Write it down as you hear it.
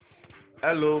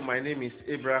Hello, my name is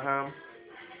Abraham.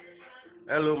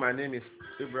 Hello, my name is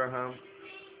Abraham.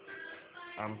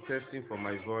 I'm testing for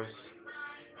my voice.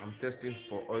 I'm testing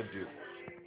for audio.